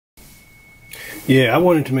Yeah, I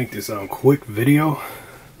wanted to make this quick video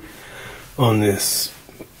on this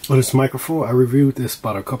microphone. I reviewed this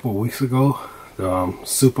about a couple of weeks ago, the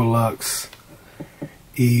Superlux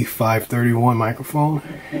E531 microphone,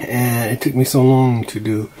 and it took me so long to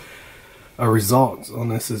do results on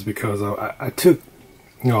this is because I took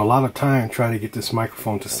a lot of time trying to get this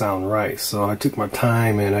microphone to sound right. So I took my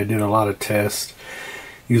time and I did a lot of tests,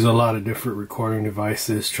 used a lot of different recording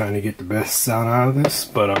devices trying to get the best sound out of this.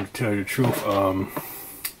 But to tell you the truth,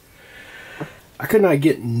 I could not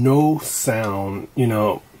get no sound,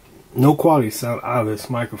 no quality sound out of this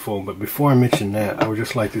microphone. But before I mention that, I would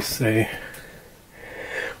just like to say,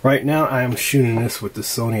 right now I am shooting this with the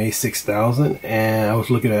Sony A6000, and I was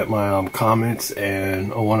looking at my comments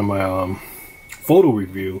and on one of my photo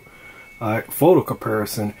review, photo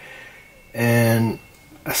comparison, and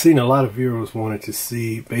I seen a lot of viewers wanted to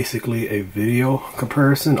see basically a video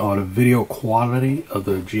comparison or the video quality of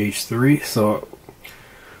the GH3. So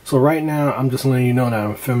right now I'm just letting you know that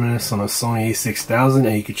I'm filming this on a Sony A6000,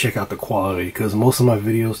 and you can check out the quality, because most of my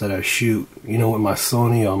videos that I shoot, with my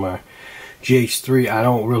Sony or my GH3, I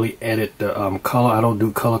don't really edit the color. I don't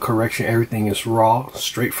do color correction. Everything is raw,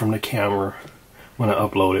 straight from the camera when I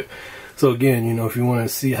upload it. So again, if you want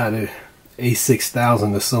to see how the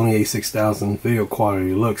A6000, the Sony A6000 video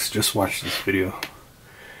quality looks, just watch this video,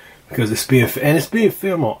 because it's being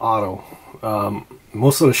filmed on auto.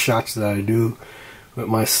 Most of the shots that I do with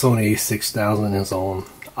my Sony A6000 is on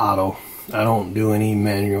auto. I don't do any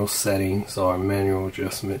manual settings or manual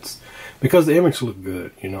adjustments, because the image look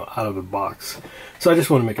good, out of the box. So I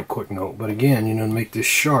just want to make a quick note. But again, to make this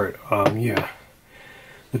short, yeah.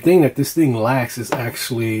 The thing that this thing lacks is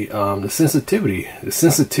actually the sensitivity. The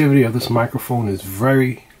sensitivity of this microphone is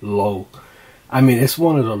very low. I mean, it's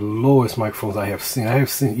one of the lowest microphones I have seen. I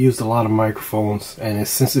have used a lot of microphones, and the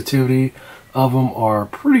sensitivity of them are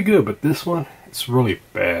pretty good, but this one, it's really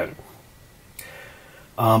bad.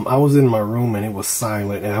 I was in my room and it was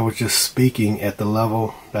silent, and I was just speaking at the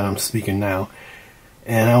level that I'm speaking now,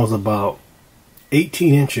 and I was about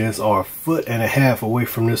 18 inches or 1.5 feet away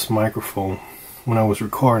from this microphone when I was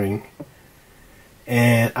recording,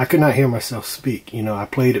 and I could not hear myself speak. I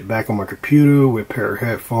played it back on my computer with a pair of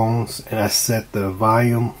headphones, and I set the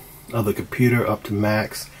volume of the computer up to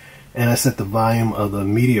max, and I set the volume of the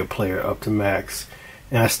media player up to max,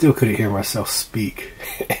 and I still couldn't hear myself speak.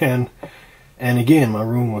 And again, my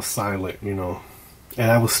room was silent, and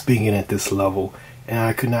I was speaking at this level, and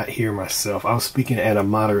I could not hear myself. I was speaking at a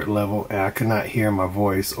moderate level, and I could not hear my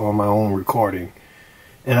voice or my own recording.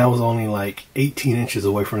 And I was only like 18 inches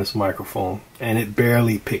away from this microphone, and it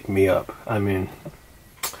barely picked me up. I mean,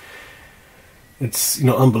 it's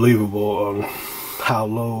unbelievable on how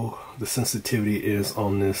low the sensitivity is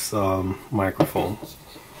on this microphone.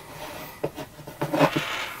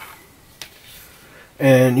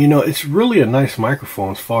 And it's really a nice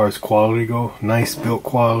microphone as far as quality go. Nice build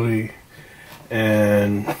quality,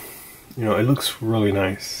 and it looks really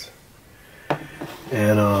nice.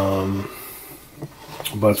 And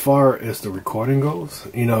but as far as the recording goes,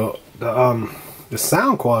 the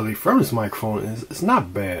sound quality from this microphone is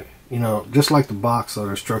not bad. Just like the box or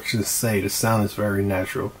the instructions say, the sound is very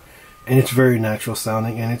natural, and it's very natural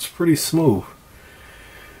sounding, and it's pretty smooth.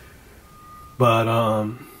 But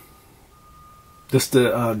just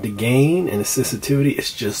the gain and the sensitivity,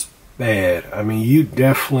 it's just bad. I mean, you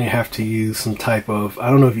definitely have to use some type of, I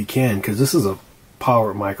don't know if you can, because this is a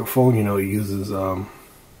powered microphone, it uses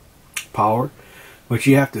power, but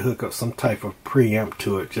you have to hook up some type of preamp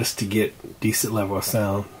to it just to get decent level of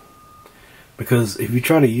sound. Because if you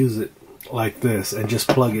try to use it like this and just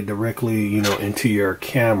plug it directly, into your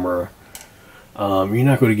camera, you're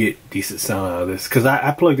not going to get decent sound out of this. Because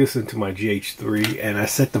I plugged this into my GH3, and I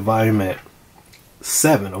set the volume at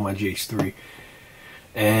 7 on my GH3,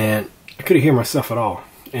 and I couldn't hear myself at all.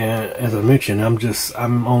 And as I mentioned, I'm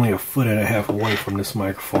only 1.5 feet away from this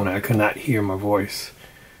microphone, and I could not hear my voice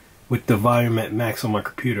with the volume at max on my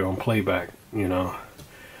computer on playback.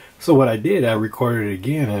 So what I did, I recorded it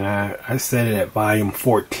again, and I set it at volume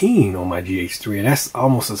 14 on my GH3, and that's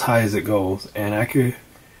almost as high as it goes, and I could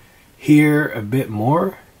hear a bit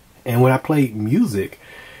more. And when I played music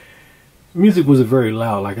was very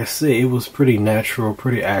loud. Like I said, it was pretty natural,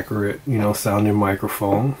 pretty accurate, sounding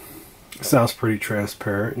microphone. It sounds pretty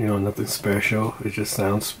transparent, nothing special. It just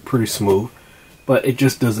sounds pretty smooth, but it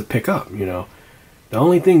just doesn't pick up, The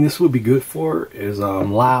only thing this would be good for is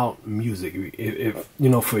loud music. If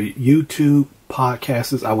for YouTube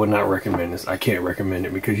podcasts, I would not recommend this. I can't recommend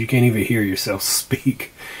it, because you can't even hear yourself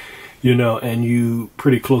speak, and you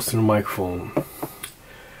pretty close to the microphone.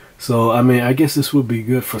 So, I mean, I guess this would be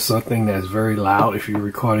good for something that's very loud. If you're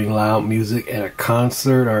recording loud music at a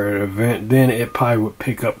concert or an event, then it probably would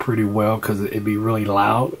pick up pretty well because it'd be really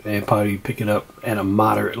loud. And probably pick it up at a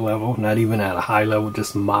moderate level, not even at a high level,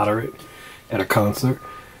 just moderate at a concert.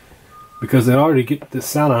 Because in order to get the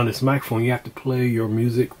sound on this microphone, you have to play your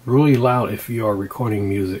music really loud if you are recording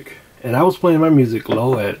music. And I was playing my music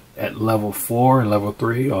low at level 4 and level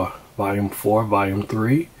 3, or volume 4, volume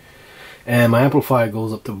 3. And my amplifier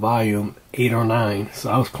goes up to volume 8 or 9,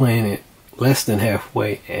 so I was playing it less than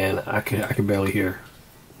halfway, and I could barely hear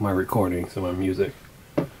my recordings and my music.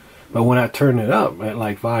 But when I turn it up at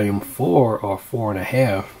like volume 4 or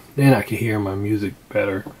 4.5, then I could hear my music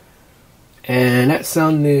better. And that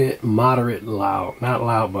sounded moderate loud, not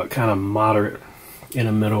loud, but kind of moderate in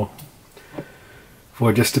the middle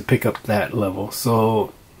for just to pick up that level.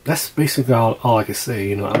 So that's basically all I can say.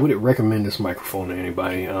 You know, I wouldn't recommend this microphone to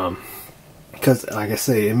anybody. Because, like I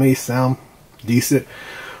say, it may sound decent,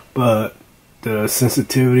 but the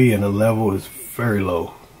sensitivity and the level is very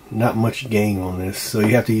low. Not much gain on this, so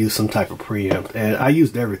you have to use some type of preamp. And I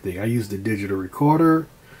used everything. I used the digital recorder,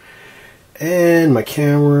 and my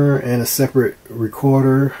camera, and a separate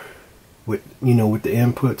recorder with, you know, with the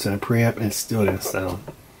inputs and a preamp, and it still didn't sound.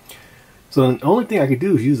 So the only thing I could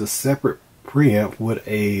do is use a separate preamp with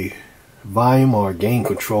a volume or gain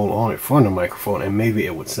control on it from the microphone, and maybe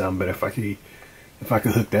it would sound better if I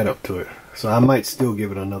could hook that up to it. So I might still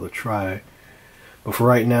give it another try, but for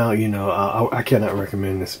right now, you know, I cannot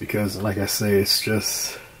recommend this because, like I say, it's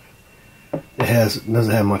just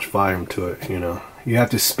doesn't have much volume to it. You know, you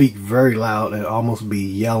have to speak very loud and almost be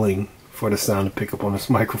yelling for the sound to pick up on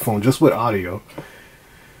this microphone just with audio.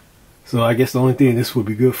 So I guess the only thing this would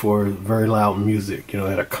be good for is very loud music, you know,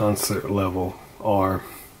 at a concert level, or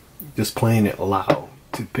just playing it loud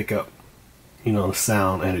to pick up, you know, the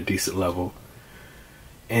sound at a decent level.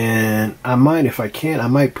 And I might, if I can, I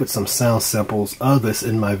might put some sound samples of this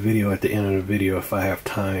in my video at the end of the video if I have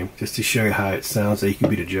time, just to show you how it sounds so you can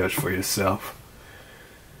be the judge for yourself.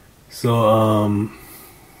 So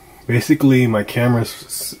basically my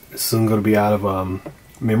camera's soon going to be out of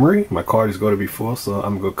memory. My card is going to be full, so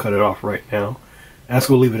I'm going to cut it off right now. I'm just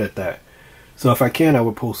going to leave it at that. So if I can, I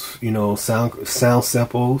would post, you know, sound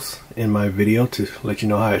samples in my video to let you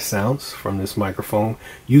know how it sounds from this microphone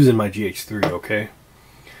using my GH3, okay?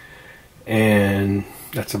 And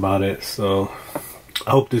that's about it. So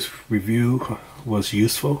I hope this review was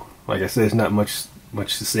useful. Like I said, there's not much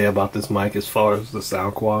to say about this mic as far as the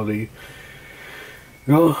sound quality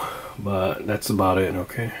go, but that's about it,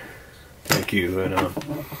 okay? Thank you, and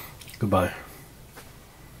goodbye.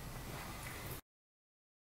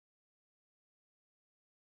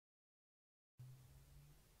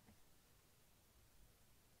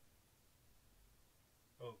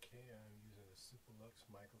 Okay, I'm using a Superlux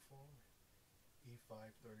microphone,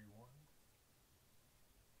 E531,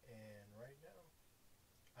 and right now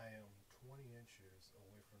I am 20 inches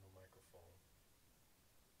away from the microphone,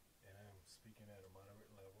 and I'm speaking at a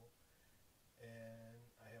moderate level, and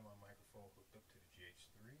I have my microphone hooked up to the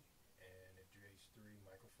GH3, and the GH3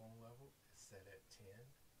 microphone level is set at 10.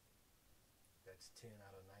 That's 10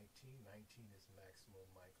 out of 19. 19 is maximum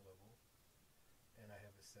mic level, and I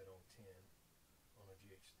have it set on 10 on a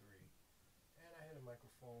GH3. And I had a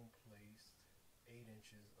microphone placed 8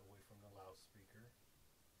 inches away from the loudspeaker,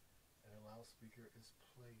 and the loudspeaker is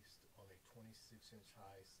placed on a 26-inch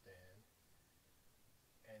high stand,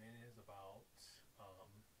 and it is about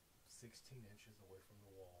 16 inches away from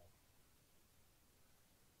the wall.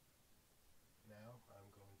 Now I'm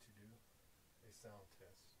going to do a sound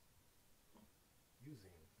test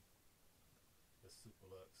using the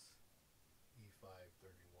Superlux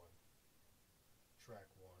E531 track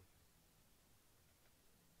 1.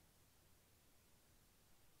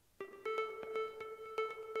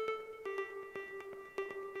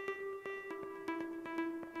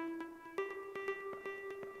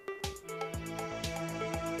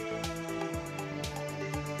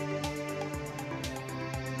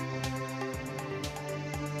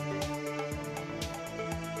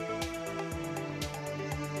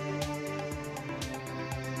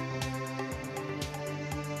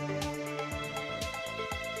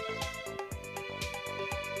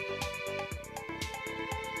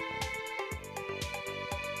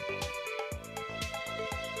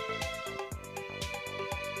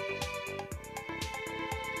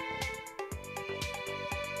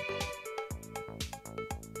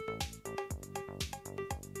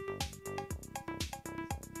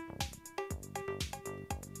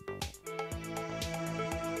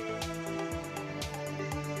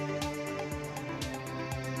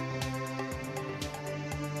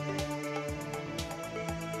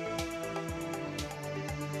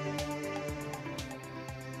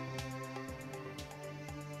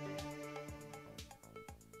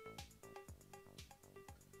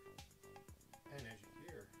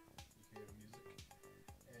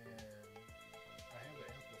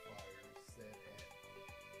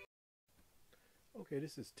 Okay,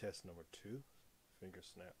 this is test number 2, finger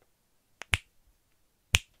snap.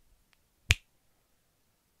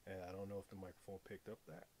 And I don't know if the microphone picked up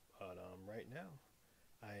that, but right now,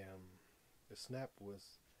 the snap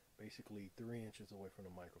was basically 3 inches away from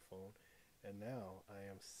the microphone, and now I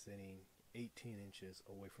am sitting 18 inches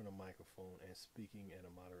away from the microphone and speaking at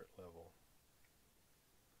a moderate level.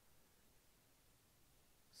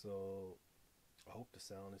 So I hope the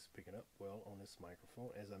sound is picking up well on this microphone.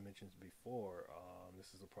 As I mentioned before,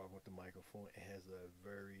 this is a problem with the microphone. It has a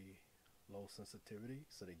very low sensitivity,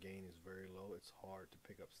 so the gain is very low. It's hard to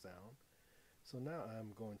pick up sound. So now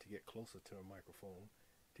I'm going to get closer to the microphone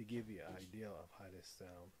to give you an idea of how this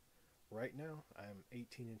sounds. Right now I am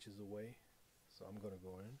 18 inches away, so I'm going to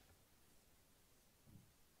go in.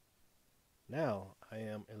 Now I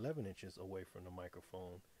am 11 inches away from the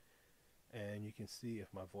microphone, and you can see if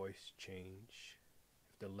my voice change,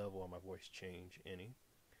 if the level of my voice change any.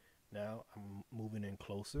 Now I'm moving in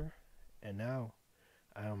closer, and now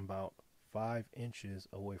I am about 5 inches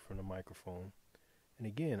away from the microphone, and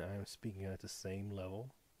again I am speaking at the same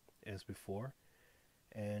level as before.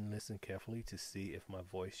 And listen carefully to see if my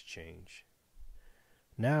voice change.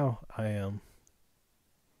 Now I am,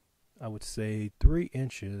 I would say, 3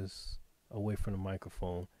 inches away from the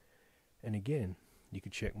microphone, and again you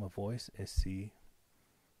can check my voice and see,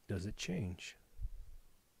 does it change?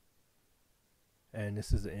 And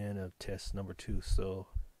this is the end of test number 2. So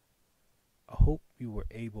I hope you were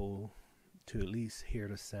able to at least hear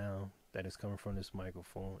the sound that is coming from this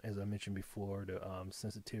microphone. As I mentioned before, the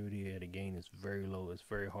sensitivity at the gain is very low. It's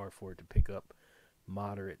very hard for it to pick up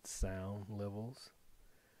moderate sound levels,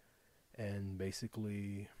 and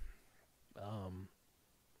basically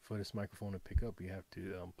for this microphone to pick up, you have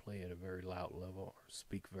to play at a very loud level or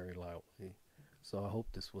speak very loudly. So I hope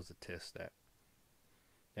this was a test that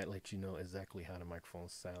lets you know exactly how the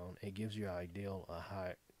microphones sound. It gives you an idea of how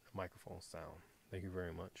the microphones sound. Thank you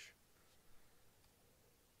very much.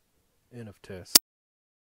 End of test.